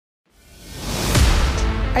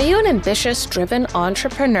Are you an ambitious, driven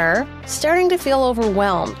entrepreneur starting to feel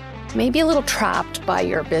overwhelmed, maybe a little trapped by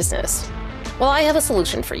your business? Well, I have a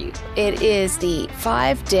solution for you. It is the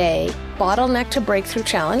 5-day Bottleneck to Breakthrough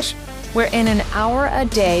Challenge, where in an hour a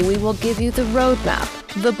day, we will give you the roadmap,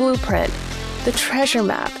 the blueprint, the treasure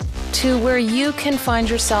map to where you can find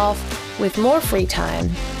yourself with more free time,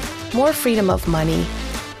 more freedom of money,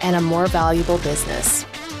 and a more valuable business.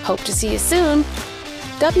 Hope to see you soon.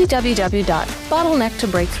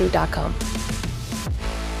 www.bottlenecktobreakthrough.com.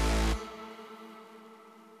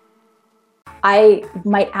 I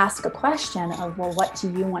might ask a question of, well, what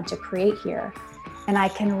do you want to create here? And I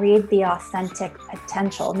can read the authentic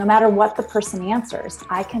potential. No matter what the person answers,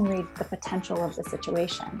 I can read the potential of the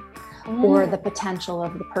situation, or the potential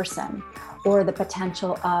of the person, or the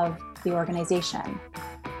potential of the organization.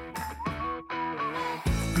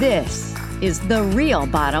 This is The Real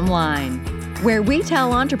Bottom Line, where we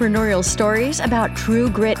tell entrepreneurial stories about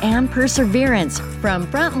true grit and perseverance from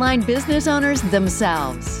frontline business owners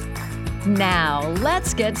themselves. Now,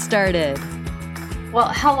 let's get started.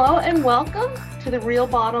 Well, hello and welcome to The Real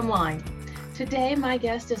Bottom Line. Today, my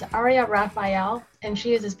guest is Aria Raphael, and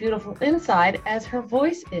she is as beautiful inside as her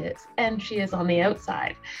voice is, and she is on the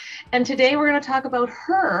outside. And today we're going to talk about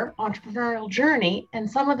her entrepreneurial journey and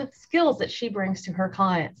some of the skills that she brings to her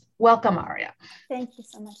clients. Welcome, Aria. Thank you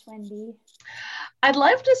so much, Wendy. I'd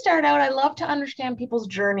love to start out. I love to understand people's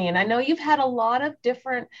journey. And I know you've had a lot of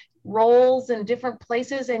different roles in different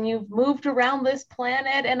places, and you've moved around this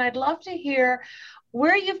planet. And I'd love to hear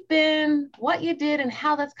where you've been, what you did, and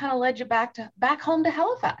how that's kind of led you back home to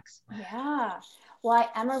Halifax. Yeah. Well, I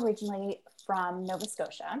am originally from Nova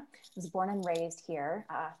Scotia. I was born and raised here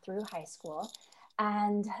through high school.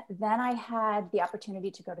 And then I had the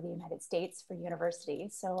opportunity to go to the United States for university.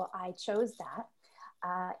 So I chose that.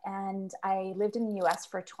 And I lived in the US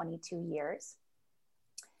for 22 years.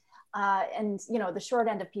 And, you know, the short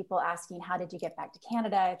end of people asking, how did you get back to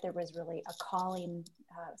Canada? If there was really a calling,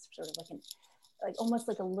 sort of like almost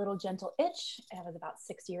like a little gentle itch. It was about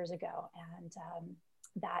 6 years ago. And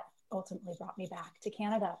that ultimately brought me back to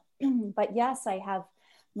Canada. But yes, I have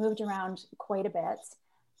moved around quite a bit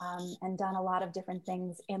and done a lot of different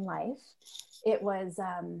things in life. It was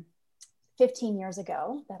 15 years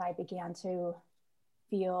ago that I began to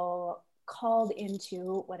feel called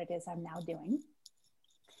into what it is I'm now doing.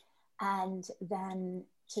 And then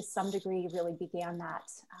to some degree really began that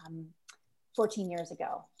 14 years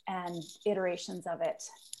ago, and iterations of it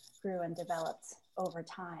grew and developed over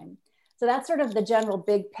time. So that's sort of the general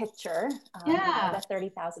big picture, the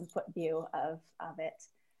 30,000 foot view of it.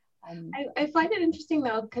 I find it interesting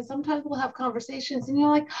though, because sometimes we'll have conversations and you're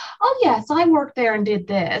like, oh yes, I worked there and did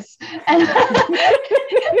this. And,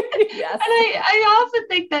 Yes. And I often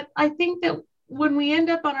think that when we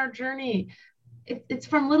end up on our journey, it's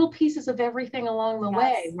from little pieces of everything along the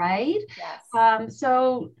way, right? Yes.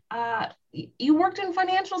 So you worked in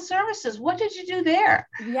financial services. What did you do there?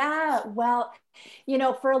 Yeah, well, you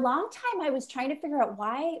know, for a long time, I was trying to figure out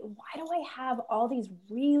why do I have all these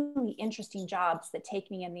really interesting jobs that take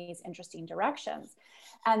me in these interesting directions?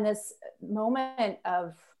 And this moment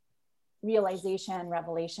of realization,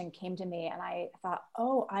 revelation came to me, and I thought,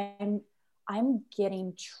 oh, I'm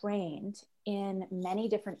getting trained in many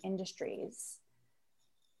different industries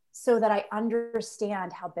so that I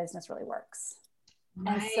understand how business really works.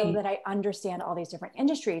 Right. And so that I understand all these different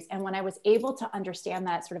industries. And when I was able to understand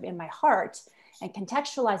that sort of in my heart and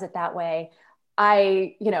contextualize it that way,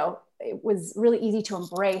 it was really easy to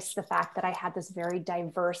embrace the fact that I had this very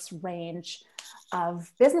diverse range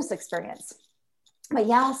of business experience. But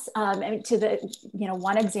yes, one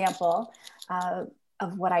example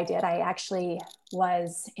of what I did, I actually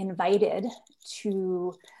was invited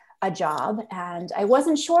to a job, and I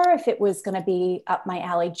wasn't sure if it was going to be up my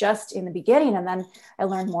alley just in the beginning. And then I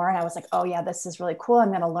learned more, and I was like, oh yeah, this is really cool. I'm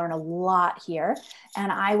going to learn a lot here.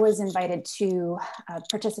 And I was invited to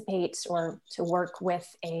participate or to work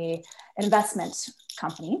with an investment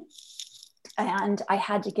company. And I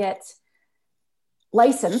had to get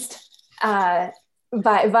licensed via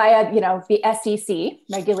the SEC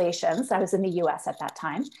regulations. I was in the US at that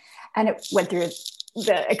time, and it went through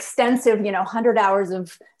the extensive, 100 hours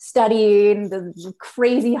of studying, the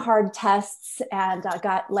crazy hard tests, and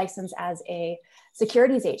got licensed as a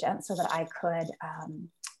securities agent so that I could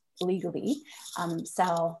legally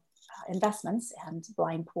sell investments and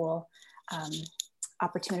blind pool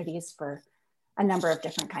opportunities for a number of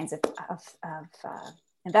different kinds of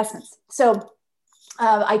investments. So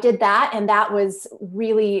I did that, and that was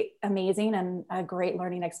really amazing and a great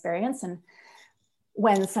learning experience. And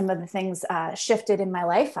when some of the things shifted in my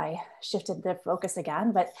life, I shifted the focus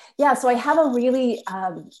again. But yeah, so I have a really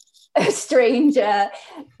strange and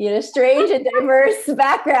diverse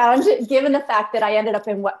background, given the fact that I ended up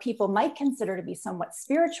in what people might consider to be somewhat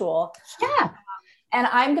spiritual. Yeah. And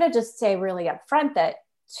I'm going to just say really upfront that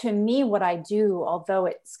to me, what I do, although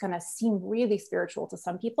it's going to seem really spiritual to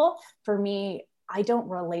some people, for me, I don't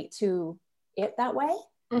relate to it that way,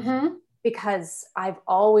 because I've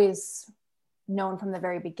always known from the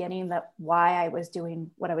very beginning that why I was doing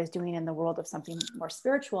what I was doing in the world of something more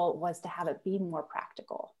spiritual was to have it be more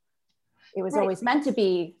practical. It was always meant to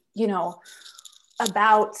be,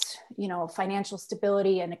 about, financial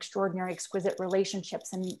stability and extraordinary, exquisite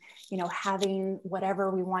relationships, and, having whatever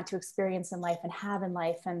we want to experience in life and have in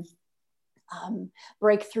life, and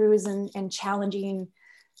breakthroughs and challenging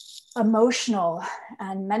emotional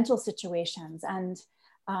and mental situations. And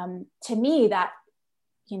to me, that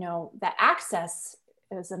access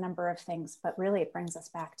is a number of things, but really it brings us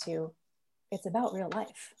back to, it's about real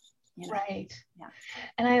life. Right. Yeah.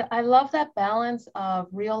 And I love that balance of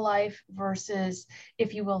real life versus,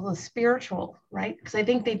 if you will, the spiritual, right? Because I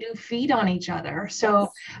think they do feed on each other. So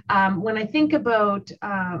when I think about,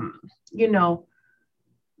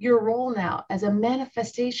 your role now as a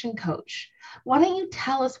manifestation coach, why don't you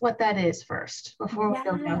tell us what that is first before we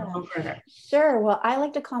go down a little further? Sure. Well, I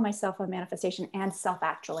like to call myself a manifestation and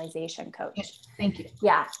self-actualization coach. Yes, thank you.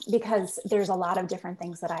 Yeah, because there's a lot of different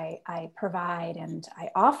things that I provide and I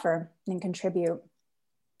offer and contribute.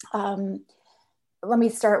 Let me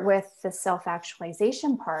start with the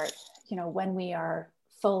self-actualization part. When we are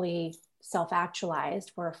fully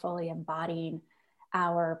self-actualized, we're fully embodying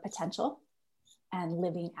our potential and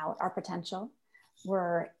living out our potential.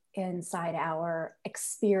 We're inside our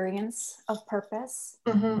experience of purpose.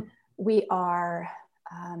 We are,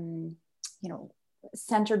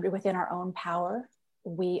 centered within our own power.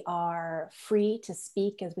 We are free to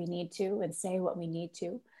speak as we need to and say what we need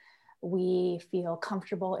to. We feel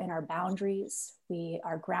comfortable in our boundaries. We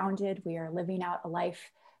are grounded. We are living out a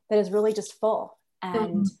life that is really just full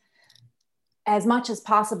and as much as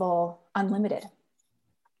possible, unlimited.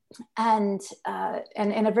 And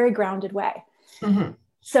in a very grounded way.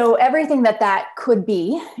 So everything that could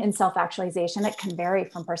be in self-actualization, it can vary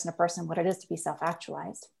from person to person what it is to be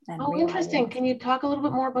self-actualized. Interesting. Can you talk a little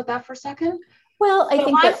bit more about that for a second? Well, I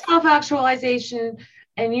think that self-actualization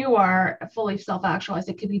and you are fully self-actualized,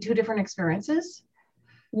 it could be two different experiences.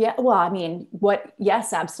 Yeah, well,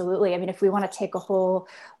 yes, absolutely. If we want to take a whole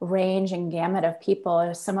range and gamut of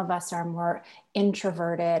people, some of us are more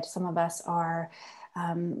introverted. Some of us are,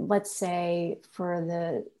 let's say, for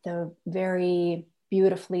the very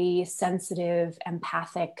beautifully sensitive,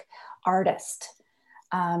 empathic artist.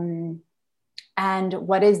 And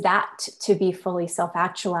what is that to be fully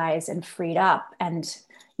self-actualized and freed up? And,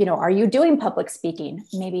 are you doing public speaking?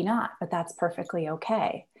 Maybe not, but that's perfectly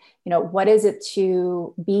okay. What is it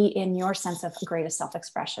to be in your sense of greatest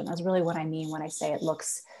self-expression? That's really what I mean when I say it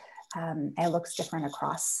looks different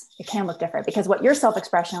across. It can look different because what your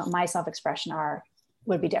self-expression, what my self-expression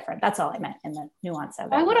would be different. That's all I meant in the nuance of it.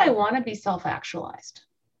 Why would I want to be self-actualized?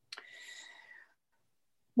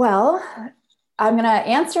 Well, I'm going to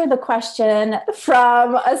answer the question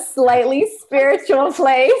from a slightly spiritual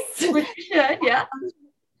place. Which you should, yeah.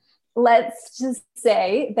 Let's just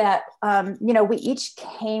say that, we each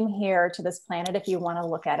came here to this planet, if you want to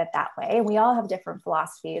look at it that way. And we all have different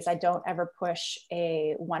philosophies. I don't ever push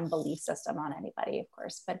one belief system on anybody, of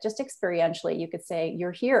course, but just experientially, you could say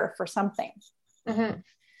you're here for something.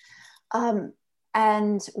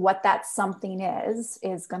 And what that something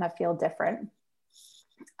is going to feel different.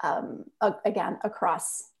 Again,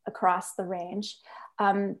 across the range.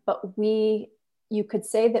 But you could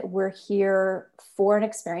say that we're here for an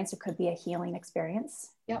experience. It could be a healing experience.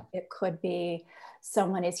 Yeah. It could be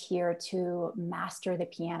someone is here to master the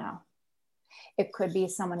piano. It could be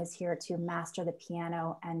someone is here to master the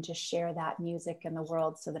piano and just share that music in the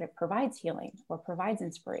world so that it provides healing or provides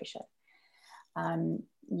inspiration.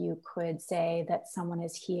 You could say that someone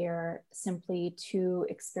is here simply to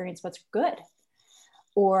experience what's good,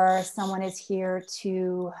 or someone is here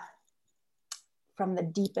to, from the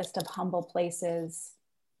deepest of humble places,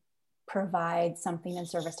 provide something in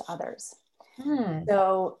service to others.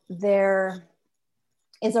 So there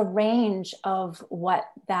is a range of what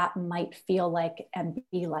that might feel like and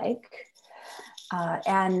be like.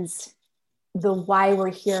 And the why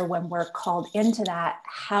we're here when we're called into that,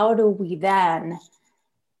 how do we then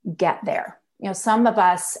get there? Some of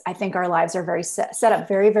us, I think our lives are very set up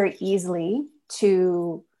very, very easily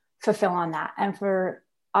to fulfill on that. And for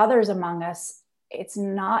others among us, it's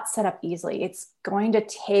not set up easily. It's going to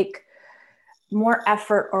take more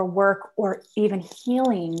effort or work or even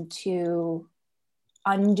healing to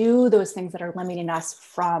undo those things that are limiting us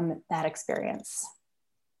from that experience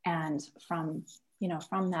and from,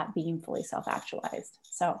 from that being fully self-actualized.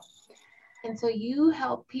 And so you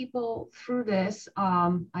help people through this,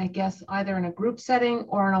 I guess, either in a group setting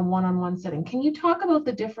or in a one-on-one setting. Can you talk about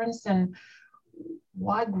the difference and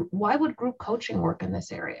why would group coaching work in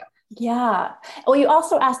this area? Yeah. Well, you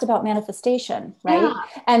also asked about manifestation, right?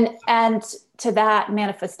 Yeah. And to that,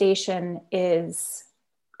 manifestation is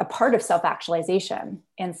a part of self-actualization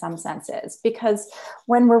in some senses, because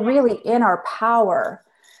when we're really in our power,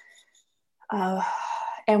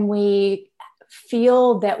 and we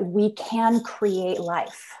feel that we can create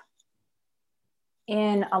life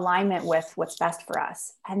in alignment with what's best for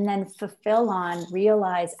us, and then fulfill on,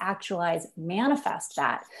 realize, actualize, manifest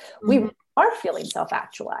that, we are feeling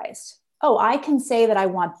self-actualized. Oh, I can say that I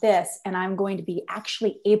want this, and I'm going to be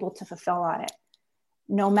actually able to fulfill on it,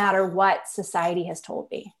 no matter what society has told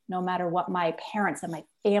me, no matter what my parents and my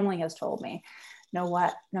family has told me,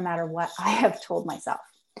 no matter what I have told myself.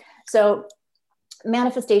 So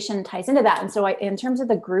manifestation ties into that. And so in terms of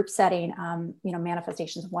the group setting,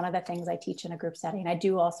 manifestation is one of the things I teach in a group setting. I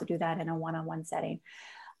do also do that in a one-on-one setting.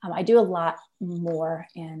 I do a lot more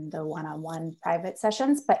in the one-on-one private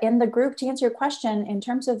sessions, but in the group, to answer your question, in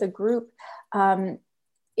terms of the group,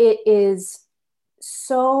 it is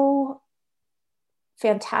so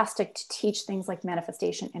fantastic to teach things like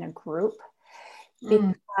manifestation in a group,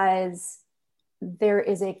 because there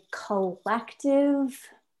is a collective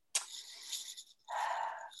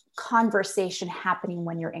conversation happening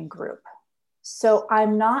when you're in group. So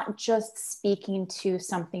I'm not just speaking to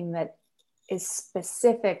something that is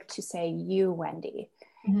specific to, say, you, Wendy,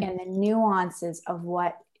 and the nuances of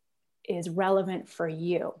what is relevant for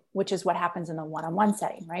you, which is what happens in the one-on-one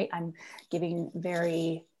setting, right? I'm giving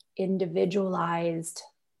very individualized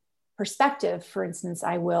perspective. For instance,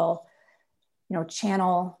 I will,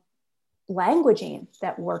 channel languaging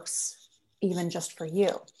that works even just for you,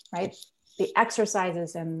 right? The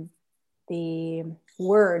exercises and the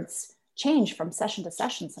words change from session to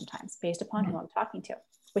session sometimes based upon who I'm talking to,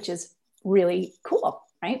 which is really cool,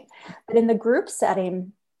 right? But in the group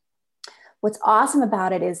setting, what's awesome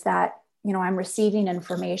about it is that, I'm receiving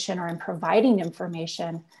information, or I'm providing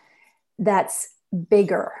information that's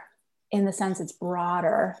bigger, in the sense it's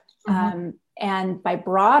broader. And by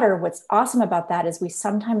broader, what's awesome about that is we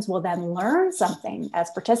sometimes will then learn something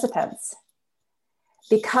as participants,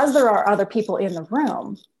 because there are other people in the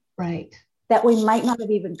room, right, that we might not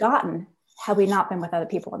have even gotten had we not been with other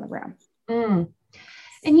people in the room.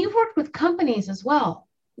 And you've worked with companies as well.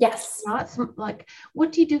 Yes.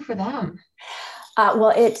 What do you do for them?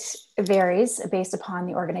 Well, it varies based upon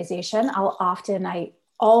the organization. I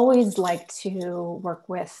always like to work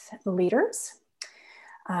with the leaders.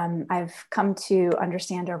 I've come to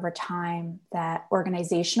understand over time that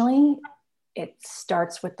organizationally, it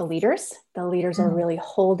starts with the leaders. The leaders are really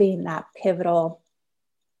holding that pivotal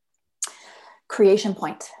creation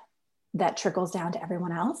point that trickles down to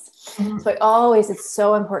everyone else. So it's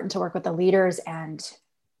so important to work with the leaders and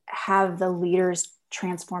have the leaders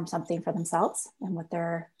transform something for themselves and what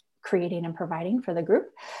they're creating and providing for the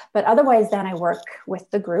group. But otherwise, then I work with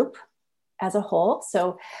the group as a whole.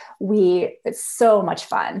 So it's so much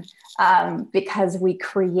fun because we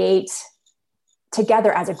create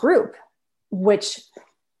together as a group, where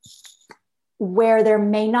there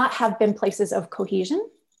may not have been places of cohesion.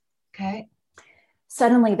 Okay.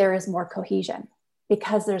 Suddenly there is more cohesion,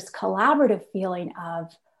 because there's collaborative feeling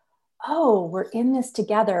of, oh, we're in this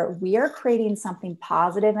together. We are creating something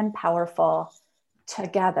positive and powerful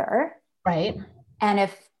together. Right. And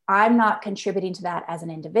if I'm not contributing to that as an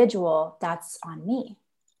individual, that's on me.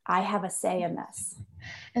 I have a say in this.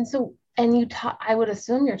 And so, I would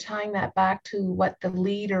assume you're tying that back to what the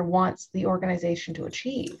leader wants the organization to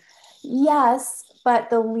achieve. Yes, but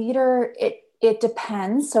the leader, it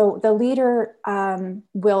depends. So the leader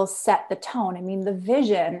will set the tone. I mean, the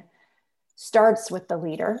vision starts with the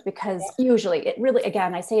leader, because usually it really,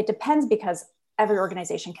 again, I say it depends because every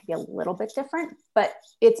organization can be a little bit different, but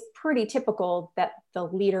it's pretty typical that the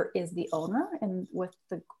leader is the owner, and with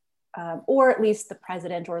or at least the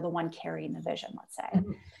president or the one carrying the vision, let's say.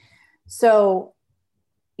 So,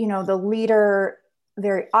 the leader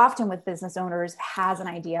very often with business owners has an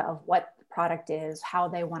idea of what the product is, how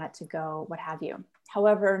they want it to go, what have you.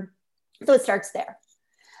 However, so it starts there.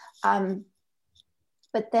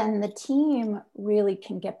 But then the team really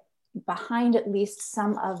can get behind at least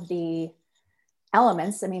some of the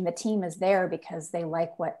elements. I mean, the team is there because they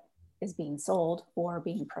like what is being sold or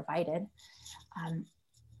being provided.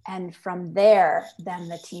 And from there, then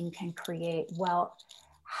the team can create, well,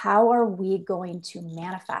 how are we going to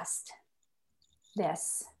manifest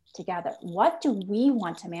this together? What do we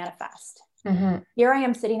want to manifest? Mm-hmm. Here I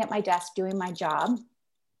am sitting at my desk doing my job.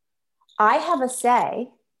 I have a say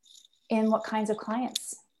in what kinds of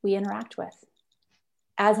clients we interact with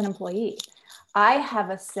as an employee. I have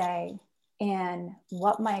a say in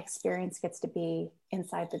what my experience gets to be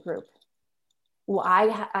inside the group. Well,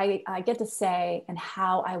 I get to say in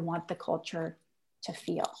how I want the culture to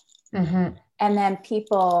feel. Mm-hmm. And then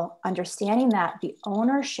people understanding that the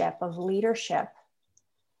ownership of leadership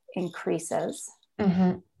increases,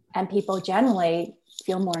 Mm-hmm. and people generally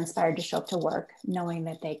feel more inspired to show up to work knowing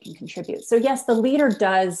that they can contribute. So yes, the leader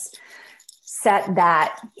does set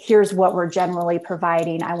that, here's what we're generally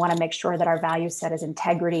providing. I want to make sure that our value set is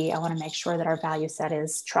integrity. I want to make sure that our value set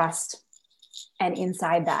is trust. And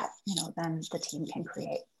inside that, then the team can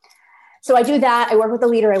create. So I do that. I work with the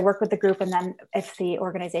leader, I work with the group. And then if the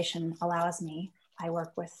organization allows me, I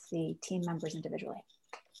work with the team members individually.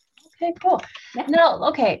 Okay, cool. Yeah. Now,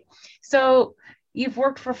 okay. So you've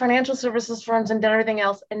worked for financial services firms and done everything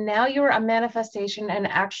else. And now you're a manifestation and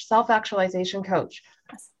self-actualization coach.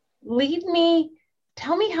 Yes.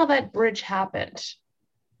 Tell me how that bridge happened,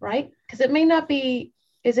 right? Because it may not be,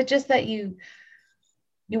 is it just that you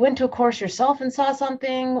went to a course yourself and saw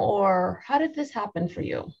something, or how did this happen for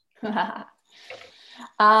you? I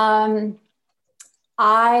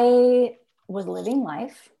was living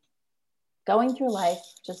life, going through life,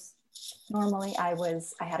 just normally. I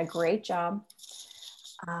had a great job.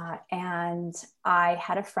 And I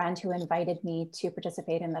had a friend who invited me to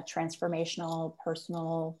participate in the transformational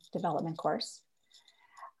personal development course.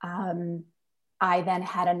 I then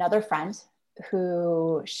had another friend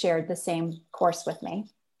who shared the same course with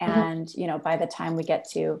me. And, by the time we get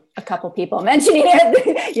to a couple people mentioning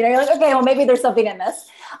it, you're like, okay, well, maybe there's something in this.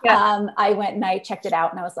 Yeah. I went and I checked it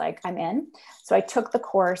out and I was like, I'm in. So I took the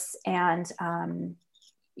course, and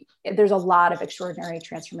there's a lot of extraordinary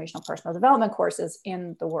transformational personal development courses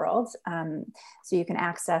in the world. So you can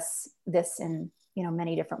access this in,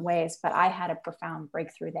 many different ways, but I had a profound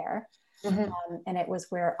breakthrough there. Mm-hmm. And it was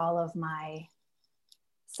where all of my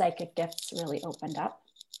psychic gifts really opened up.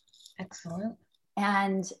 Excellent.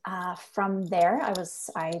 And from there, I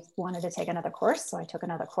wanted to take another course. So I took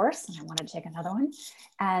another course, and I wanted to take another one.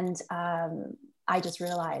 And I just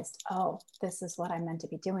realized, oh, this is what I'm meant to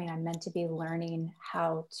be doing. I'm meant to be learning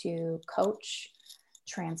how to coach,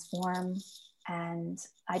 transform. And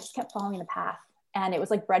I just kept following the path. And it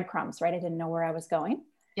was like breadcrumbs, right? I didn't know where I was going.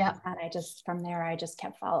 Yeah. And from there, I just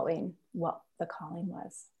kept following what the calling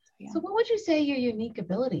was. Yeah. So what would you say your unique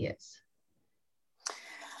ability is?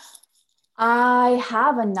 I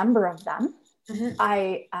have a number of them.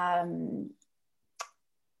 Mm-hmm.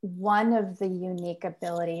 One of the unique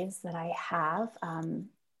abilities that I have,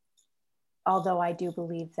 although I do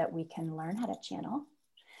believe that we can learn how to channel,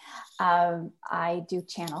 I do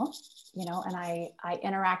channel, and I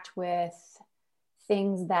interact with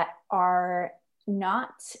things that are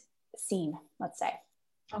not seen, let's say.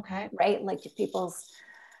 Okay. Right? Like people's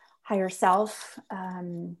higher self.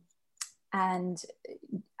 And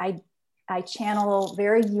I channel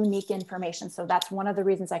very unique information. So that's one of the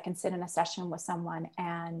reasons I can sit in a session with someone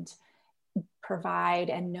and provide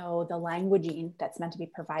and know the languaging that's meant to be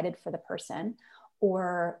provided for the person,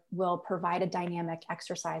 or will provide a dynamic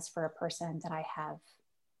exercise for a person that I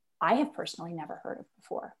have personally never heard of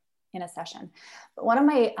before in a session. But one of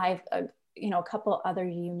I've a couple other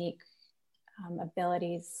unique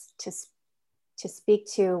abilities to speak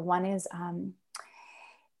to. One is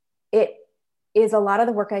it is a lot of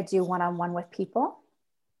the work I do one-on-one with people.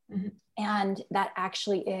 Mm-hmm. And that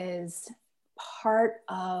actually is part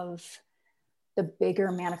of the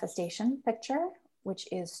bigger manifestation picture, which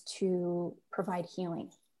is to provide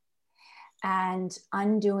healing and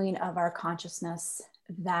undoing of our consciousness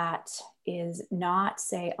that is not,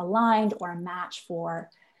 say, aligned or a match for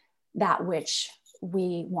that which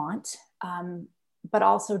we want, but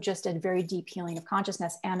also just a very deep healing of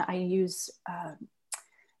consciousness. And I use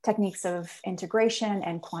techniques of integration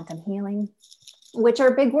and quantum healing, which are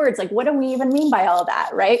big words. Like, what do we even mean by all of that,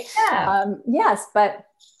 right? Yeah. Yes, but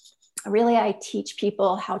really I teach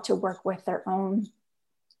people how to work with their own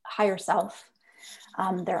higher self,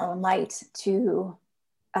 their own light, to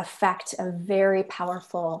affect a very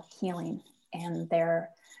powerful healing in their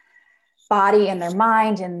body, in their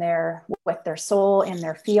mind, with their soul, in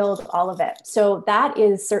their field, all of it. So that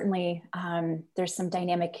is certainly, there's some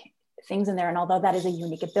dynamic things in there. And although that is a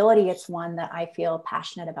unique ability, it's one that I feel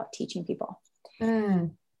passionate about teaching people.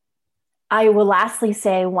 Mm. I will lastly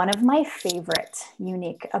say one of my favorite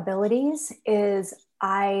unique abilities is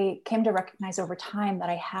I came to recognize over time that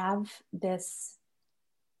I have this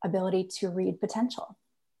ability to read potential.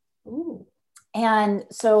 Ooh. And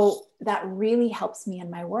so that really helps me in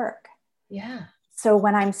my work. Yeah. So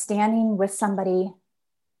when I'm standing with somebody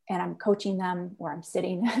and I'm coaching them, or I'm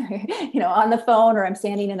sitting, on the phone, or I'm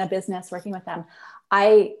standing in a business working with them,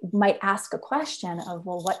 I might ask a question of,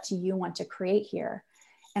 well, what do you want to create here?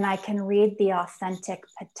 And I can read the authentic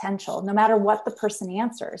potential. No matter what the person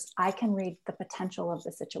answers, I can read the potential of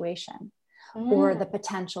the situation, or the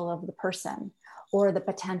potential of the person, or the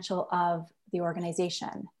potential of the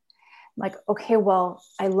organization. Like, okay, well,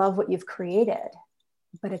 I love what you've created,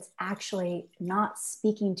 but it's actually not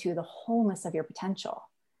speaking to the wholeness of your potential.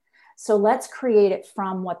 So let's create it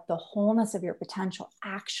from what the wholeness of your potential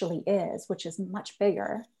actually is, which is much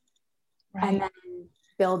bigger, Right. and then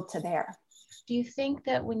build to there. Do you think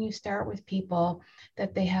that when you start with people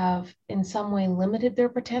that they have in some way limited their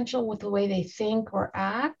potential with the way they think or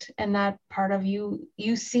act, and that part of you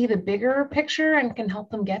see the bigger picture and can help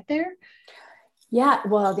them get there? Yeah,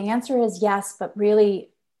 well, the answer is yes, but really,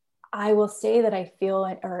 I will say that I feel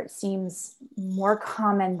it, or it seems more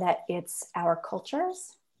common that it's our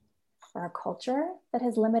cultures, or our culture, that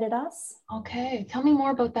has limited us. Okay, tell me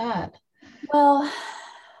more about that. Well,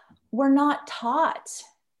 we're not taught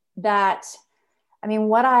that. I mean,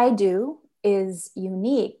 what I do is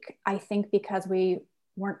unique, I think, because we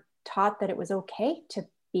weren't taught that it was okay to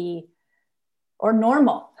be, or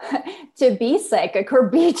normal to be psychic or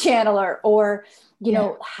be channeler, or,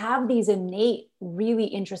 have these innate, really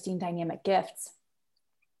interesting dynamic gifts.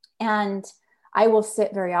 And I will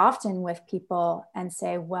sit very often with people and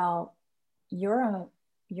say, well, you're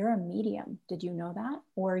a medium. Did you know that?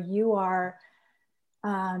 Or you are,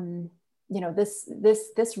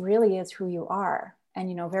 this really is who you are.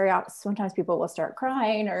 And, very often, sometimes people will start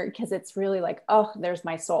crying, or because it's really like, oh, there's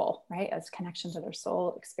my soul, right? As connection to their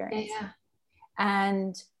soul experience. Yeah.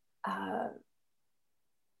 And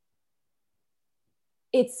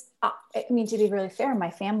it's, I mean, to be really fair,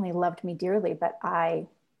 my family loved me dearly, but I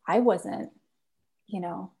wasn't,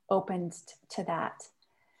 opened to that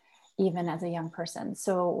even as a young person.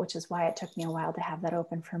 So, which is why it took me a while to have that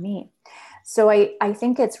open for me. So I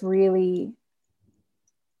think it's really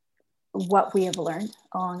what we have learned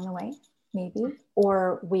along the way, maybe,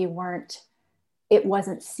 or it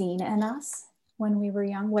wasn't seen in us when we were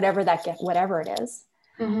young, whatever it is.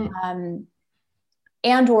 Mm-hmm.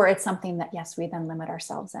 And, or it's something that, yes, we then limit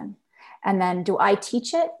ourselves in. And then do I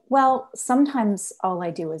teach it? Well, sometimes all I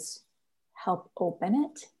do is help open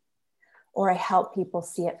it, or I help people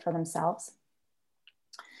see it for themselves.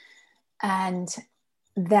 And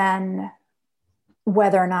then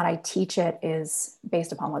whether or not I teach it is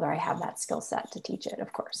based upon whether I have that skill set to teach it,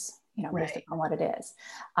 of course, based upon what it is.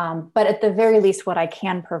 But at the very least, what I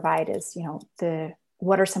can provide is,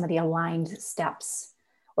 what are some of the aligned steps,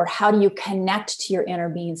 or how do you connect to your inner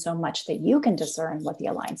being so much that you can discern what the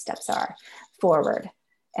aligned steps are forward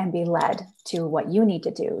and be led to what you need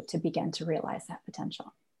to do to begin to realize that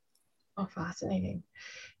potential. Oh, fascinating.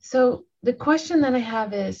 So the question that I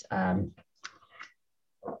have is,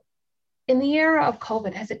 in the era of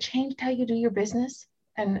COVID, has it changed how you do your business?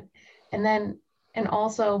 And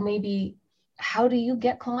also maybe how do you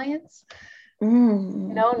get clients?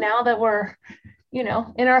 Now that we're, in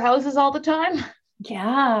our houses all the time.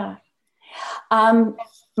 Yeah.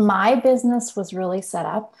 My business was really set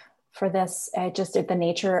up for this, just the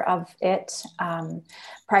nature of it.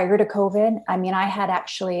 Prior to COVID, I mean, I had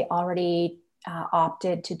actually already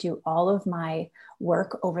opted to do all of my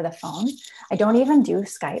work over the phone. I don't even do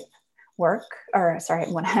Skype work, or sorry,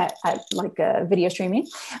 when I like video streaming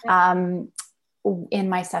in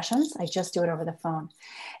my sessions. I just do it over the phone.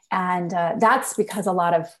 And that's because a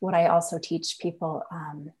lot of what I also teach people,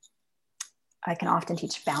 I can often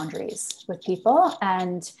teach boundaries with people,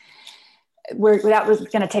 and that was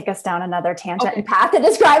going to take us down another tangent and path to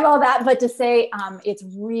describe all that, but to say it's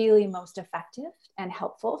really most effective and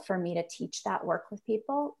helpful for me to teach that work with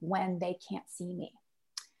people when they can't see me,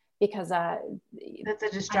 because that's a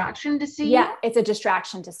distraction to see. Yeah, it's a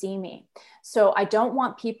distraction to see me. So I don't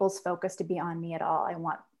want people's focus to be on me at all. I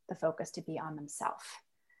want the focus to be on themselves.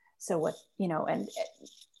 So what, and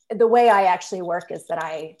the way I actually work is that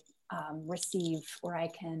I receive, or I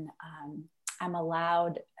can, I'm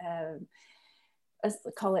allowed,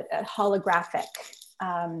 call it a holographic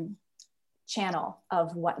channel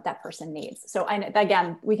of what that person needs. So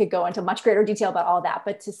again, we could go into much greater detail about all that,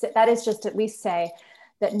 but that is just at least say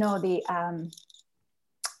that no,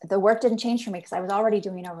 the work didn't change for me, because I was already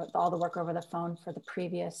doing all the work over the phone for the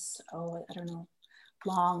previous,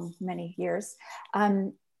 many years.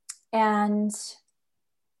 And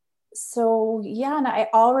So yeah, and I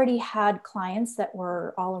already had clients that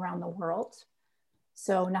were all around the world.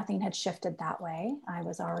 So nothing had shifted that way. I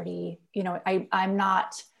was already, I'm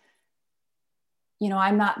not,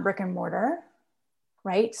 I'm not brick and mortar,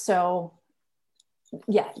 right? So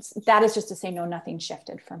yeah, that is just to say, no, nothing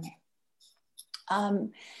shifted for me.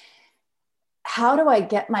 How do I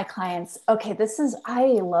get my clients? Okay, I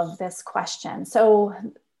love this question. So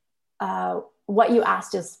what you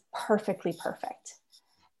asked is perfectly perfect.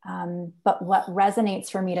 But what resonates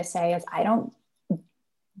for me to say is I don't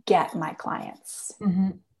get my clients.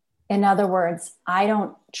 Mm-hmm. In other words, I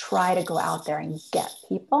don't try to go out there and get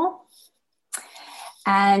people.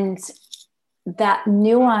 And that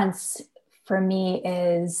nuance for me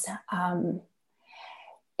is,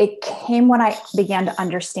 it came when I began to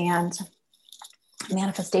understand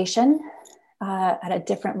manifestation at a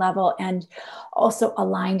different level, and also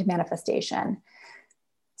aligned manifestation.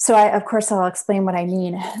 So of course, I'll explain what I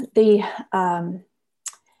mean.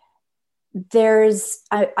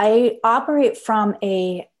 I operate from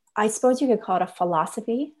I suppose you could call it a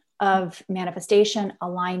philosophy of manifestation,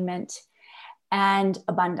 alignment, and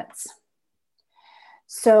abundance.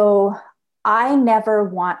 So I never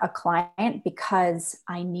want a client because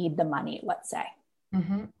I need the money, let's say.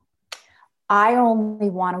 Mm-hmm. I only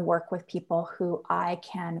want to work with people who I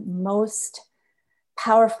can most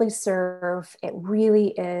powerfully serve. It really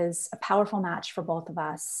is a powerful match for both of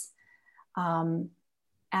us. And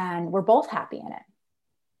we're both happy in it.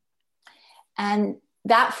 And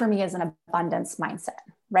that for me is an abundance mindset,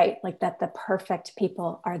 right? Like that the perfect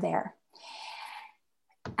people are there.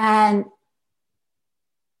 And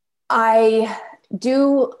I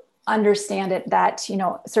do understand it that,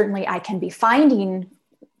 certainly I can be finding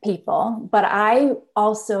people, but I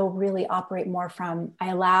also really operate more from, I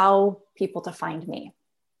allow people to find me.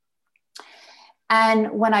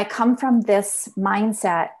 And when I come from this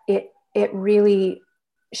mindset, it really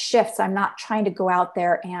shifts. I'm not trying to go out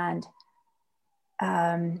there and,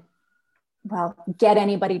 get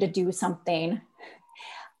anybody to do something.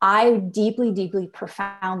 I deeply, deeply,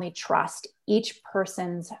 profoundly trust each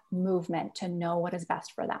person's movement to know what is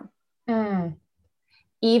best for them. Mm.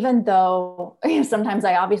 Even though sometimes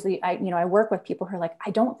I work with people who are like,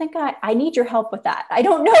 I don't think I need your help with that. I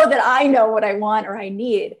don't know that I know what I want or I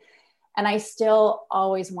need. And I still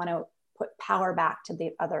always want to put power back to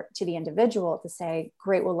the individual to say,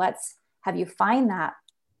 great, well, let's have you find that.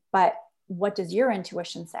 But what does your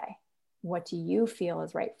intuition say? What do you feel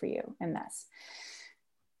is right for you in this?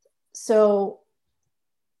 So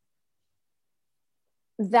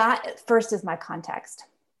that first is my context.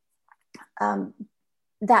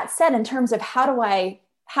 That said, in terms of how do I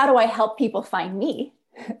help people find me,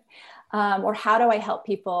 or how do I help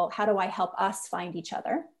us find each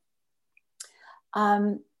other?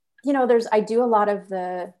 I do a lot of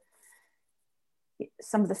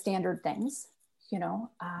some of the standard things.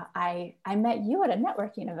 I met you at a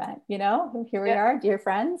networking event. Here we are, dear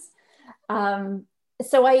friends.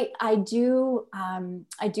 So I do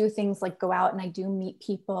things like go out and I do meet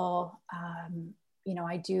people.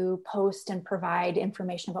 I do post and provide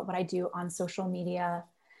information about what I do on social media.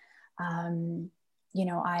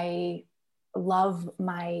 I love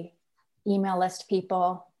my email list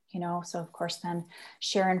people, so of course then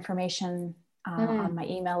share information on my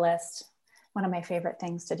email list. One of my favorite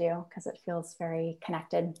things to do because it feels very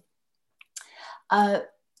connected.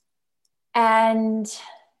 And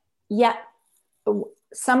yeah,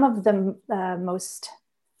 some of the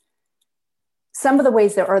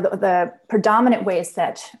ways that, or the predominant ways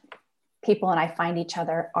that people and I find each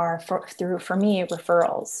other are through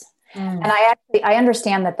referrals. And I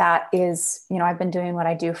understand that is, I've been doing what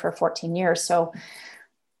I do for 14 years. So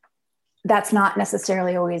that's not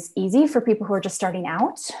necessarily always easy for people who are just starting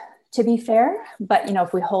out, to be fair. But,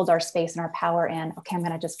 if we hold our space and our power in, okay, I'm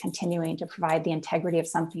going to just continuing to provide the integrity of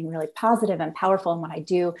something really positive and powerful in what I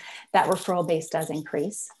do, that referral base does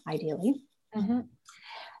increase, ideally. Mm-hmm.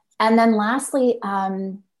 And then lastly,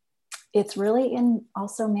 it's really in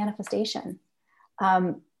also manifestation.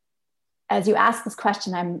 As you ask this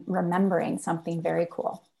question, I'm remembering something very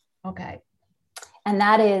cool. Okay. And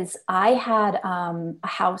that is, I had a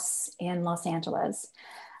house in Los Angeles.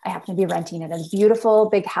 I happened to be renting it, a beautiful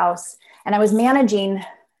big house. And I was managing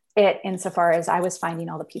it insofar as I was finding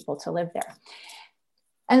all the people to live there.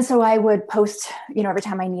 And so I would post, every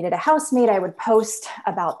time I needed a housemate, I would post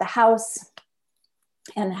about the house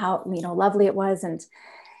and how, lovely it was. And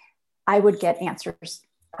I would get answers,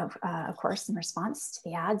 of course, in response to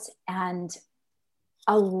the ads. And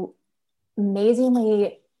an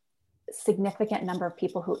amazingly significant number of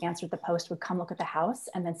people who answered the post would come look at the house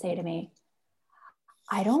and then say to me,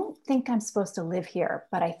 I don't think I'm supposed to live here,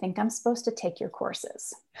 but I think I'm supposed to take your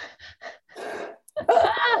courses.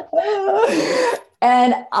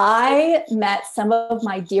 And I met some of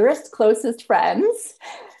my dearest, closest friends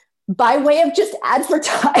by way of just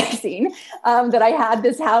advertising that I had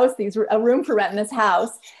this house, a room for rent in this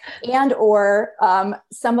house, and or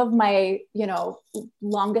some of my,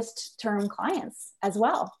 longest term clients as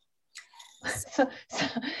well. So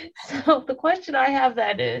the question I have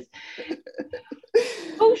then is,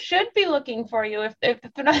 who should be looking for you if they're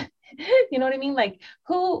not, you know what I mean? Like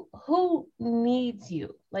who needs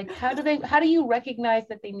you? Like how do you recognize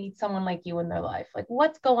that they need someone like you in their life? Like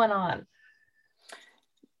what's going on?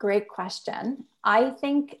 Great question. I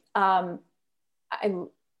think the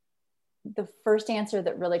first answer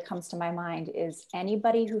that really comes to my mind is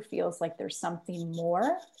anybody who feels like there's something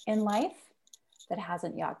more in life that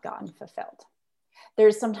hasn't yet gotten fulfilled.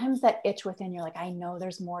 There's sometimes that itch within, you're like, I know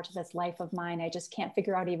there's more to this life of mine. I just can't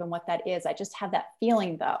figure out even what that is. I just have that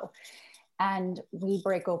feeling though. And we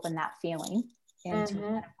break open that feeling into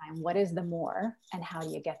identifying what is the more and how do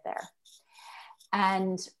you get there?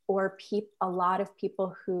 And, or a lot of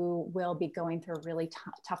people who will be going through a really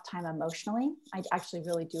tough time emotionally. I actually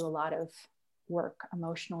really do a lot of work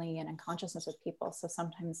emotionally and in consciousness with people. So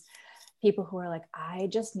sometimes people who are like, I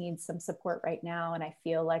just need some support right now. And I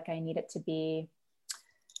feel like I need it to be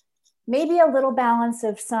maybe a little balance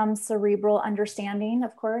of some cerebral understanding,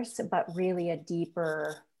 of course, but really a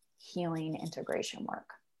deeper healing integration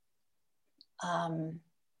work.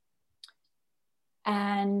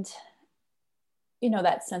 And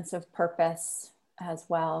that sense of purpose as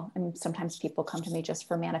well. And sometimes people come to me just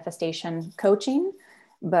for manifestation coaching,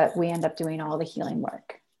 but we end up doing all the healing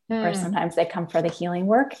work. Or sometimes they come for the healing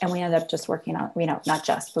work and we end up just working on, not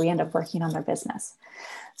just, but we end up working on their business.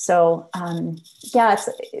 So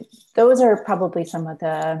those are probably some of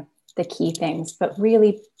the key things, but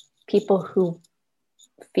really people who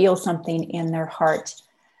feel something in their heart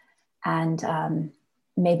and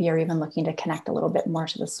maybe are even looking to connect a little bit more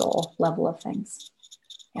to the soul level of things.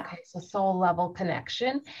 Yeah. Okay, so soul level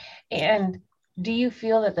connection. And do you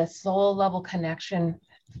feel that the soul level connection,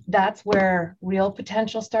 that's where real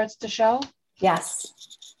potential starts to show? Yes.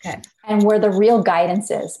 Okay. And where the real guidance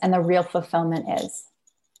is and the real fulfillment is.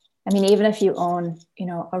 I mean, even if you own,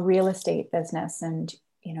 a real estate business and,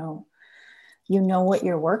 you know what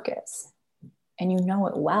your work is and you know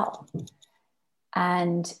it well.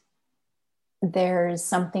 And there's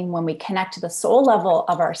something when we connect to the soul level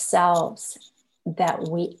of ourselves that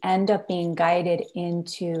we end up being guided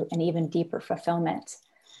into an even deeper fulfillment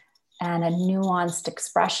and a nuanced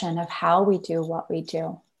expression of how we do what we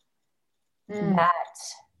do. That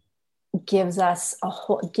gives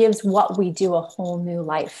what we do a whole new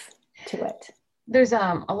life to it. There's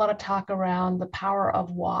a lot of talk around the power of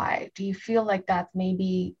why. Do you feel like that's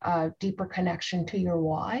maybe a deeper connection to your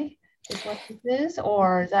why is what this is,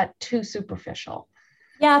 or is that too superficial?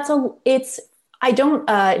 Yeah, I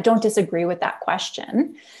don't disagree with that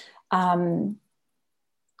question.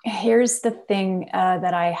 Here's the thing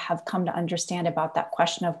that I have come to understand about that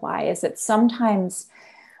question of why is that sometimes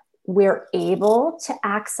we're able to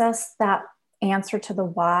access that answer to the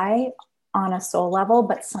why on a soul level,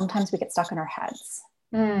 but sometimes we get stuck in our heads.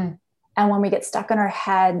 And when we get stuck in our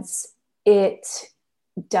heads, it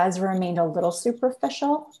does remain a little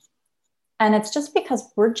superficial. And it's just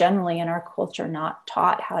because we're generally in our culture not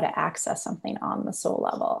taught how to access something on the soul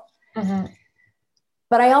level.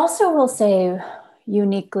 But I also will say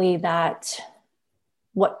uniquely that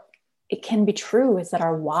what it can be true is that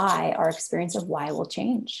our experience of why will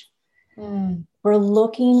change. We're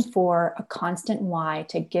looking for a constant why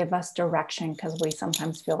to give us direction because we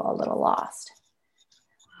sometimes feel a little lost.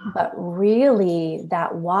 But really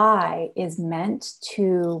that why is meant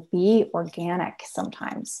to be organic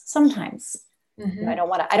sometimes. I don't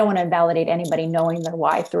want to invalidate anybody knowing their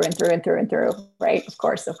why through and through, right? Of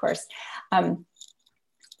course.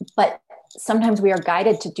 But sometimes we are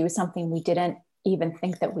guided to do something we didn't even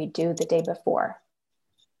think that we'd do the day before.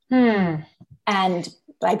 And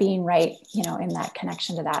by being right, in that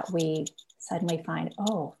connection to that, we suddenly find,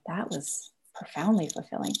 oh, that was profoundly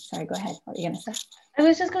fulfilling. Sorry, go ahead. What were you going to say? I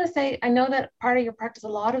was just going to say, I know that part of your practice, a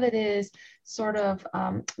lot of it is sort of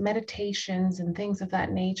meditations and things of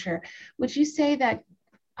that nature. Would you say that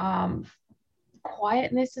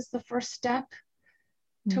quietness is the first step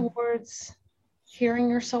towards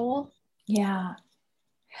hearing your soul? Yeah.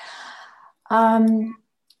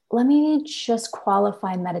 Let me just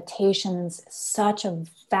qualify meditations, such a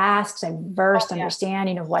vast, diverse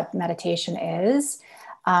understanding of what meditation is.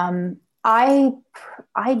 I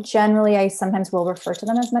sometimes will refer to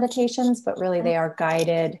them as meditations, but really they are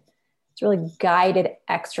guided It's really guided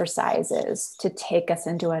exercises to take us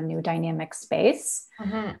into a new dynamic space.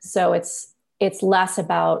 Mm-hmm. So it's less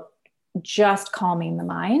about just calming the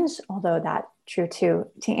mind, although that's true too.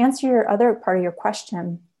 To answer your other part of your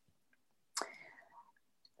question,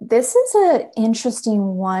 this is an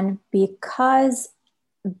interesting one because,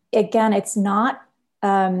 again, it's not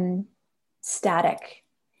static.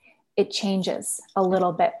 It changes a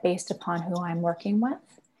little bit based upon who I'm working with.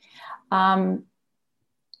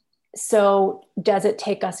 So does it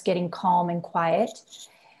take us getting calm and quiet?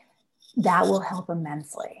 That will help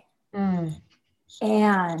immensely.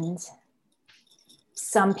 And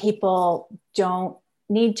some people don't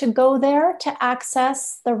need to go there to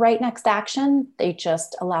access the right next action. They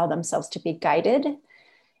just allow themselves to be guided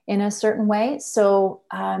in a certain way. So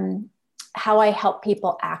how I help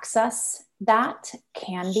people access that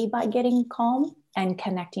can be by getting calm and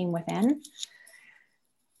connecting within.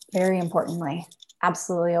 Very importantly,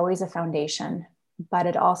 absolutely always a foundation, but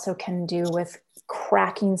it also can do with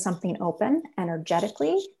cracking something open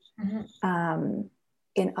energetically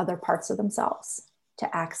in other parts of themselves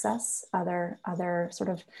to access other sort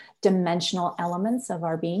of dimensional elements of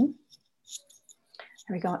our being.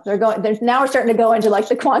 There we go. Now we're starting to go into like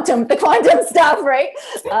the quantum stuff, right?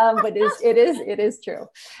 But it is true.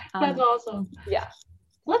 That's awesome. Yeah.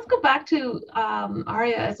 Let's go back to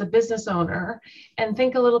Aria as a business owner and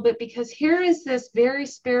think a little bit, because here is this very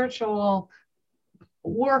spiritual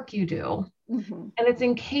work you do, and it's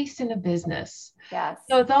encased in a business. Yes.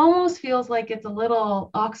 So it almost feels like it's a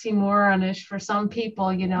little oxymoronish for some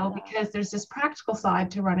people, you know, because there's this practical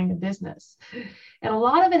side to running a business. And a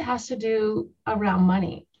lot of it has to do around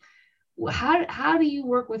money. How do you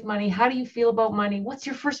work with money? How do you feel about money? What's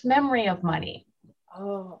your first memory of money?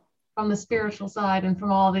 Oh, From the spiritual side and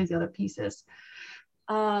from all these other pieces.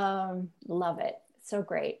 Love it. So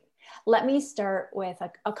great. Let me start with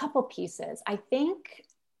a couple pieces. I think,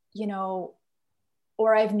 you know,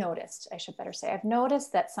 or I've noticed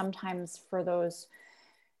that sometimes for those,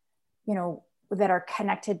 you know, that are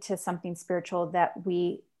connected to something spiritual, that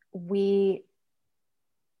we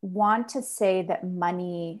want to say that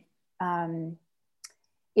money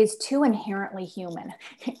is too inherently human,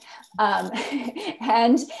 and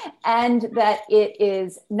that it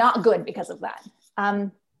is not good because of that.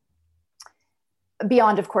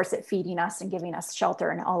 Beyond, of course, it feeding us and giving us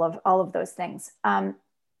shelter and all of those things.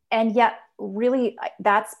 And yet, really,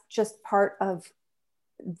 that's just part of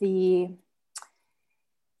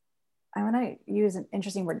I want to use an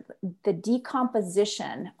interesting word, the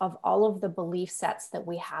decomposition of all of the belief sets that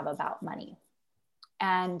we have about money,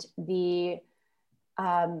 and the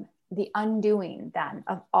undoing then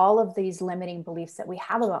of all of these limiting beliefs that we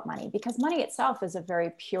have about money, because money itself is a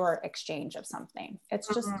very pure exchange of something. It's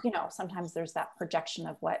just, you know, sometimes there's that projection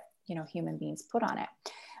of what, you know, human beings put on it.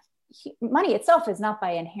 Money itself is not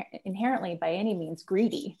inherently by any means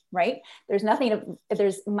greedy, right? Money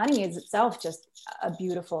is itself just a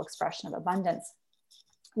beautiful expression of abundance,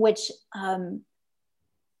 which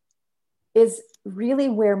is really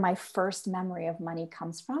where my first memory of money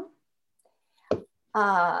comes from.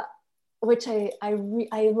 Which I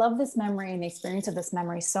love this memory and the experience of this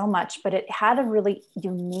memory so much, but it had a really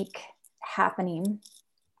unique happening.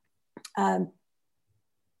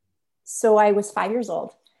 So I was 5 years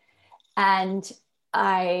old, and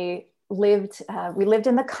we lived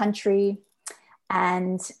in the country,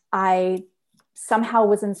 and I somehow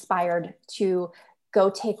was inspired to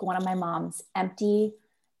go take one of my mom's empty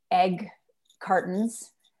egg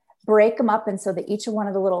cartons, break them up, and so that each one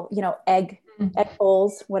of the little, you know, egg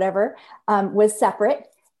holes, whatever, was separate.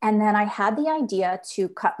 And then I had the idea to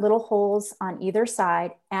cut little holes on either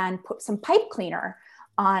side and put some pipe cleaner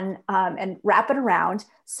on and wrap it around,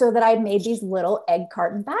 so that I made these little egg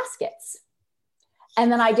carton baskets.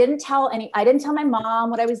 And then I didn't tell my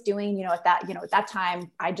mom what I was doing. You know, at that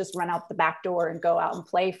time, I just run out the back door and go out and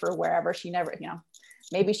play for wherever. She never, you know,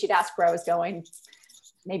 maybe she'd ask where I was going.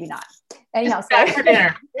 Maybe not. Anyhow, back for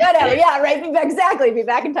dinner. Whatever. Yeah, right. Be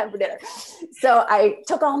back in time for dinner. So I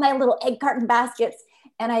took all my little egg carton baskets,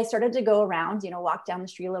 and I started to go around, you know, walk down the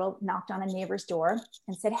street a little, knocked on a neighbor's door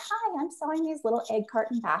and said, "Hi, I'm selling these little egg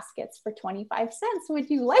carton baskets for 25 cents. Would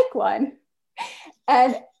you like one?"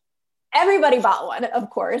 And everybody bought one, of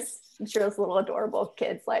course. I'm sure those little adorable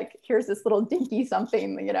kids, like, here's this little dinky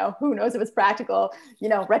something, you know, who knows if it's practical, you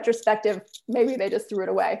know, retrospective, maybe they just threw it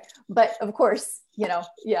away. But of course, you know,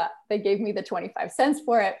 yeah, they gave me the 25 cents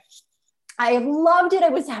for it. I loved it. I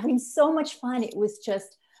was having so much fun. It was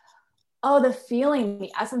just, the feeling,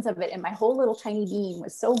 the essence of it, and my whole little tiny being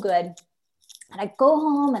was so good. And I go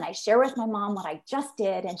home and I share with my mom what I just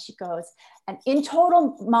did. And she goes, and in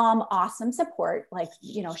total, mom, awesome support. Like,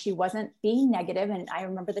 you know, she wasn't being negative. And I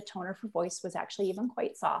remember the tone of her voice was actually even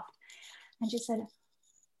quite soft. And she said,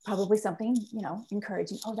 probably something, you know,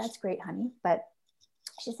 encouraging. Oh, that's great, honey. But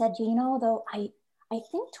she said, you know, though, I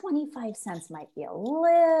think 25 cents might be a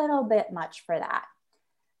little bit much for that.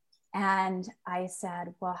 And I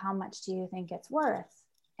said, well, how much do you think it's worth?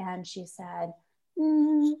 And she said, I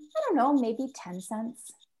don't know, maybe 10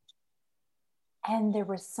 cents. And there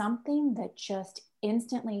was something that just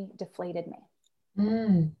instantly deflated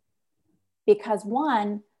me. Because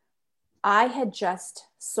one, I had just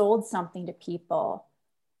sold something to people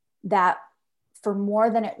that for more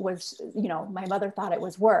than it was, you know, my mother thought it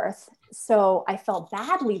was worth. So I felt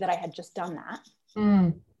badly that I had just done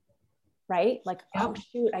that. Right? Like, oh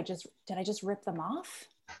shoot, did I just rip them off?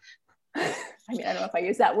 I mean, I don't know if I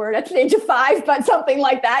use that word at the age of 5, but something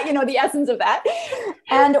like that, you know, the essence of that.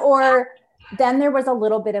 And, or then there was a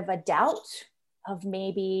little bit of a doubt of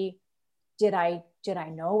maybe, did I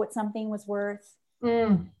know what something was worth?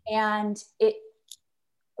 And it,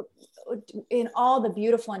 in all the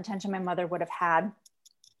beautiful intention my mother would have had,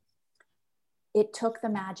 it took the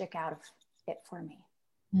magic out of it for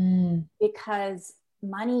me. Because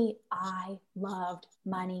money, I loved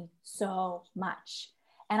money so much.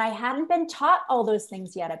 And I hadn't been taught all those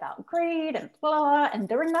things yet about greed and blah, and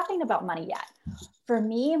there was nothing about money yet. For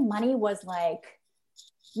me, money was like,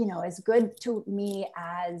 you know, as good to me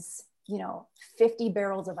as, you know, 50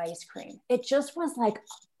 barrels of ice cream. It just was like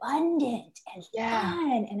abundant and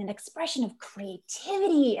fun and an expression of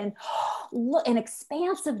creativity and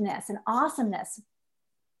expansiveness and awesomeness.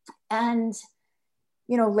 And,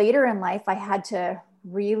 you know, later in life, I had to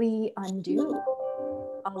really undo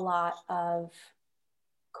a lot of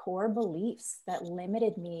core beliefs that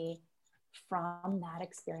limited me from that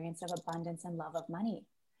experience of abundance and love of money.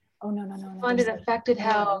 Oh, no. And it affected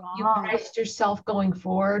how you priced yourself going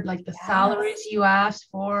forward, like the salaries you asked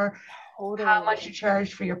for, how much you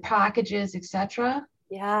charged for your packages, etc.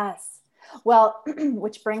 Yes. Well,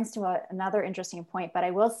 which brings to another interesting point, but I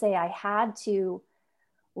will say I had to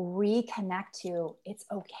reconnect to, it's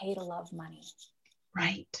okay to love money.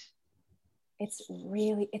 Right. It's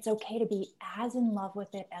okay to be as in love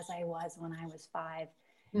with it as I was when I was 5.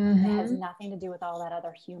 It has nothing to do with all that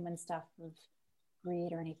other human stuff of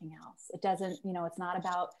greed or anything else. It doesn't, you know, it's not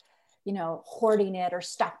about, you know, hoarding it or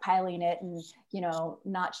stockpiling it and, you know,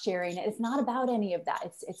 not sharing it. It's not about any of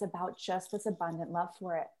that. It's about just this abundant love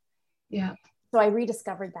for it. Yeah. So I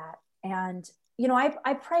rediscovered that. And, you know,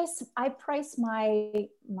 I price my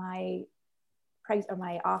price or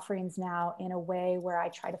my offerings now in a way where I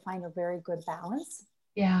try to find a very good balance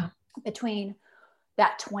between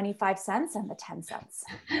that 25 cents and the 10 cents.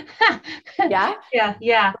 Yeah.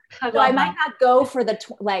 So I might not go for the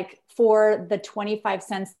 25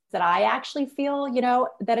 cents that I actually feel, you know,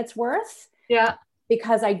 that it's worth. Yeah.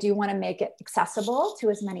 Because I do want to make it accessible to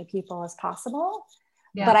as many people as possible.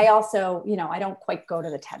 Yeah. But I also, you know, I don't quite go to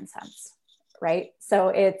the 10 cents. Right. So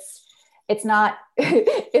it's not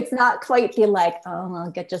quite the like, oh,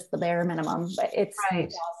 I'll get just the bare minimum, but it's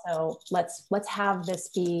also let's have this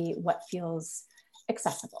be what feels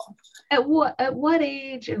accessible. At what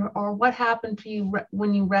age or what happened to you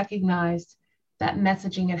when you recognized that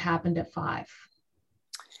messaging had happened at 5?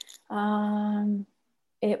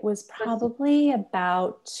 It was probably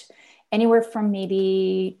about anywhere from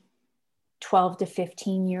maybe 12 to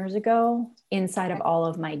 15 years ago, inside of all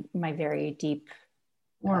of my very deep,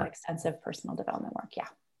 extensive personal development work.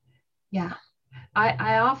 Yeah.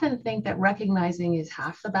 I often think that recognizing is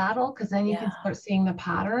half the battle, because then you can start seeing the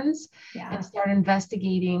patterns and start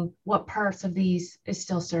investigating what parts of these is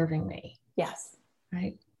still serving me. Yes.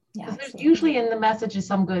 Right. Yeah. There's usually in the messages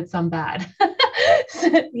some good, some bad,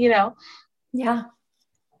 you know? Yeah.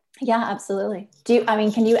 Yeah, absolutely.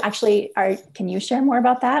 Can you share more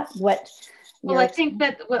about that? Well, I think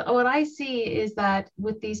that what I see is that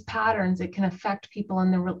with these patterns, it can affect people,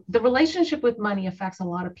 and the relationship with money affects a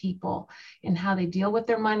lot of people in how they deal with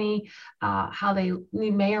their money, how they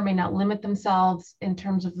may or may not limit themselves in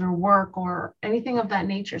terms of their work or anything of that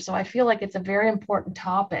nature. So I feel like it's a very important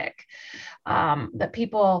topic, that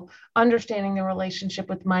people understanding their relationship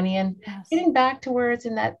with money and getting back to where it's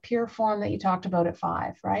in that pure form that you talked about at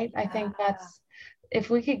 5, right? I think that's, if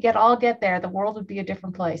we could get there, the world would be a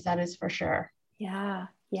different place. That is for sure. Yeah.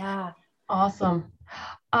 Yeah. Awesome.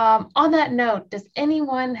 On that note, does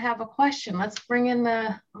anyone have a question? Let's bring in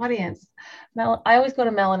the audience. I always go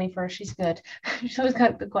to Melanie first. She's good. She's always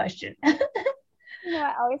got a good question. You know,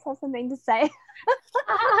 I always have something to say.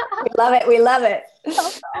 We love it.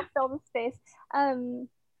 I'll fill the space.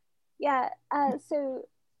 Yeah, so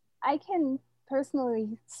I can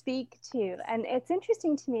personally speak to, and it's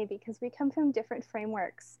interesting to me because we come from different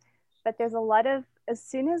frameworks, but there's a lot of, as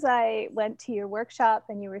soon as I went to your workshop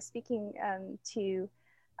and you were speaking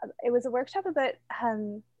it was a workshop about,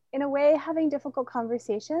 in a way, having difficult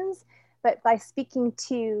conversations, but by speaking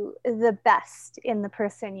to the best in the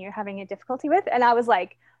person you're having a difficulty with. And I was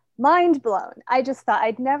like, mind blown. I just thought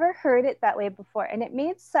I'd never heard it that way before. And it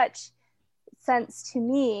made such sense to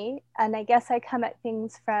me. And I guess I come at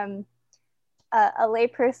things from a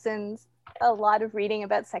layperson's, a lot of reading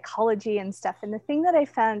about psychology and stuff. And the thing that I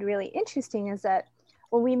found really interesting is that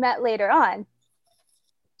when we met later on,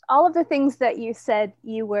 all of the things that you said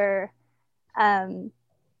you were,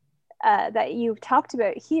 that you talked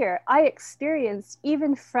about here, I experienced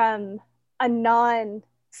even from a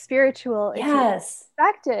non-spiritual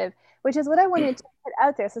perspective, which is what I wanted to put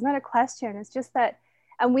out there. So it's not a question, it's just that,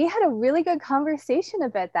 and we had a really good conversation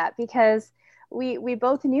about that because we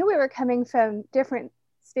both knew we were coming from different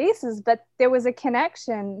spaces, but there was a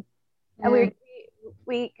connection, and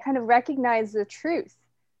we kind of recognized the truth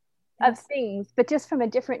of things, but just from a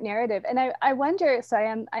different narrative. And I wonder, so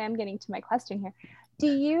I am getting to my question here. Do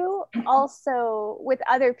you also, with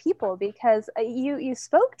other people, because you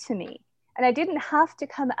spoke to me and I didn't have to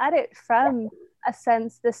come at it from a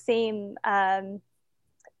sense, the same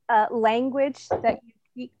language that you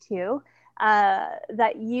speak to,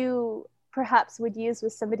 that you perhaps would use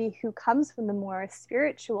with somebody who comes from the more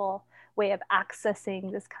spiritual way of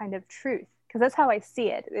accessing this kind of truth? Because that's how I see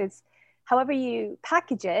it. It's however you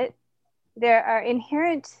package it, there are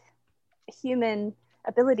inherent human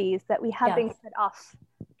abilities that we have been cut off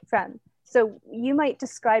from. So you might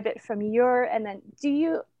describe it from your, and then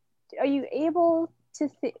are you able to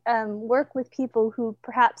work with people who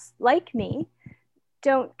perhaps, like me,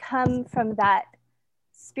 don't come from that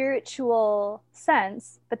spiritual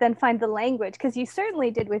sense, but then find the language? Because you certainly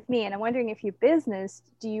did with me, and I'm wondering if your business,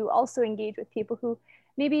 do you also engage with people who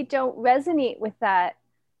maybe don't resonate with that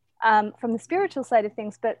from the spiritual side of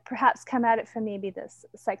things, but perhaps come at it from maybe this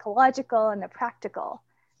psychological and the practical?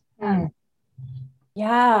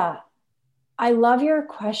 Yeah, I love your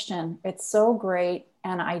question. It's so great.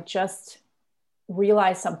 And I just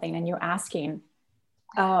realized something in you asking,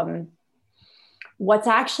 what's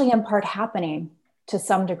actually in part happening to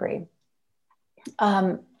some degree,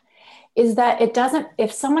 is that it doesn't,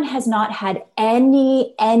 if someone has not had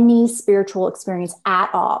any spiritual experience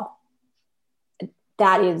at all,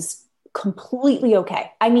 that is completely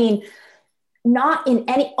okay. I mean, not in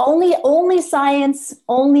any, only science,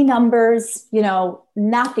 only numbers,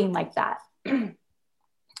 nothing like that.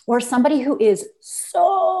 Or somebody who is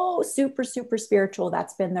so super spiritual,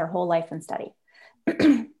 that's been their whole life and study.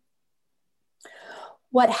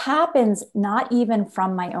 What happens, not even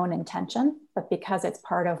from my own intention, but because it's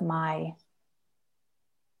part of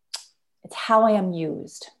it's how I am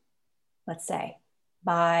used, let's say,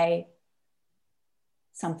 by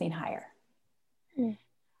something higher.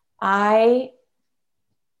 I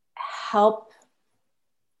help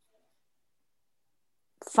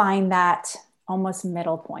find that almost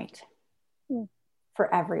middle point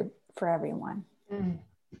for everyone.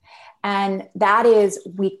 And that is,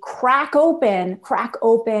 we crack open,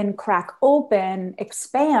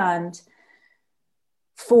 expand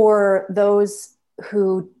for those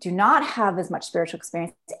who do not have as much spiritual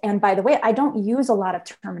experience. And by the way, I don't use a lot of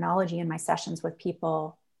terminology in my sessions with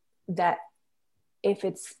people that if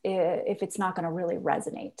it's not going to really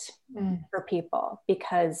resonate for people,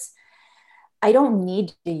 because I don't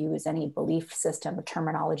need to use any belief system or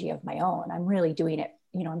terminology of my own. I'm really doing it,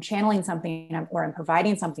 I'm channeling something, or I'm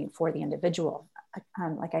providing something for the individual,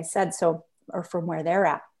 like I said, or from where they're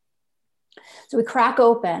at. So we crack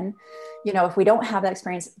open, if we don't have that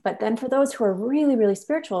experience. But then for those who are really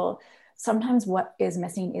spiritual, sometimes what is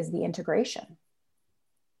missing is the integration,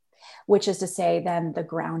 which is to say then the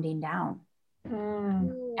grounding down.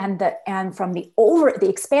 And from the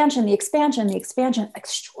expansion,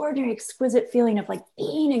 extraordinary, exquisite feeling of like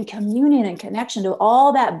being in communion and connection to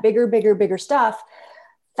all that bigger stuff.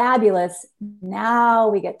 Fabulous. Now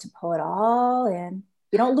we get to pull it all in.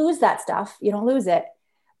 You don't lose that stuff. You don't lose it,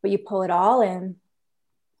 but you pull it all in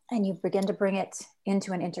and you begin to bring it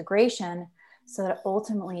into an integration so that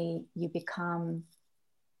ultimately you become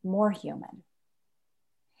more human.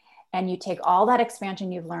 And you take all that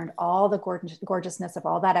expansion you've learned, all the gorgeousness of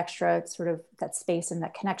all that extra sort of that space and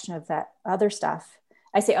that connection of that other stuff.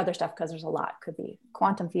 I say other stuff because there's a lot. It could be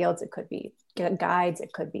quantum fields, it could be guides,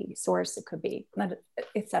 it could be source, it could be,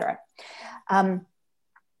 etc. And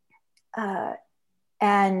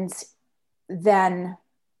then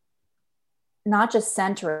not just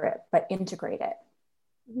center it, but integrate it.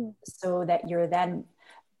 so that you're then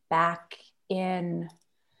back in,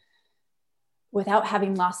 without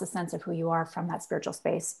having lost the sense of who you are from that spiritual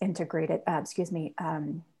space, integrated,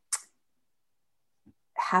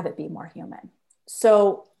 have it be more human.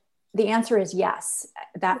 So the answer is yes.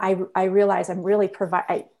 That I realize I'm really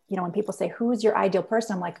when people say, who's your ideal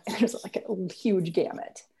person? I'm like, there's like a huge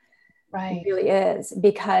gamut. Right. It really is,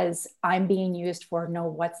 because I'm being used for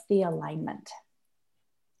what's the alignment.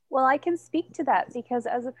 Well, I can speak to that because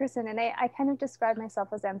as a person, and I kind of describe myself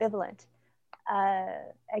as ambivalent,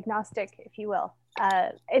 agnostic, if you will.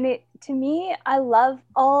 And to me, I love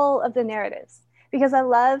all of the narratives because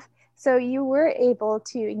so you were able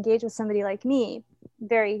to engage with somebody like me,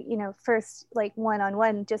 very, first, like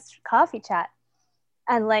one-on-one, just coffee chat.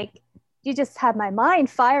 And like, you just have my mind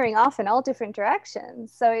firing off in all different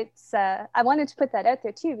directions. So it's, I wanted to put that out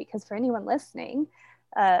there too, because for anyone listening,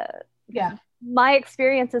 my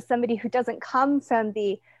experience as somebody who doesn't come from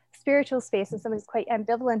the spiritual space and somebody who's quite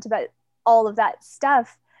ambivalent about all of that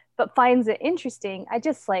stuff, but finds it interesting.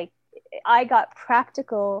 I got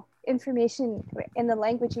practical information in the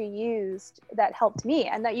language you used that helped me,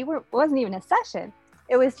 and that wasn't even a session.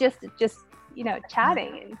 It was just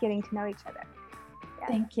chatting and getting to know each other. Yeah.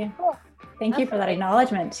 Thank you. Cool. Thank you for that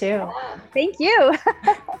acknowledgement too. Thank you.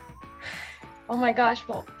 Oh my gosh.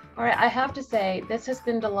 Well, all right. I have to say, this has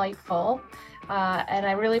been delightful. And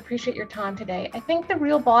I really appreciate your time today. I think the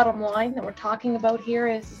real bottom line that we're talking about here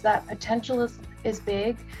is that potential is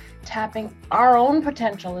big. Tapping our own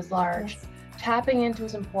potential is large. Yes. Tapping into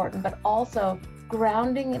is important, but also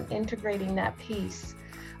grounding and integrating that piece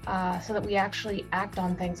so that we actually act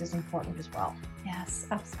on things is important as well. Yes,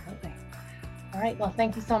 absolutely. All right. Well,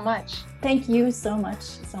 thank you so much. Thank you so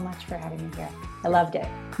much for having me here. I loved it.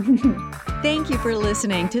 Thank you for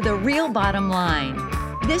listening to The Real Bottom Line.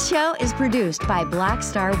 This show is produced by Black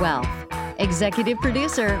Star Wealth. Executive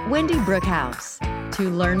producer, Wendy Brookhouse. To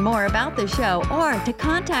learn more about the show or to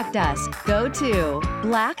contact us, go to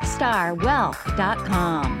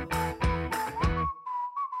blackstarwealth.com.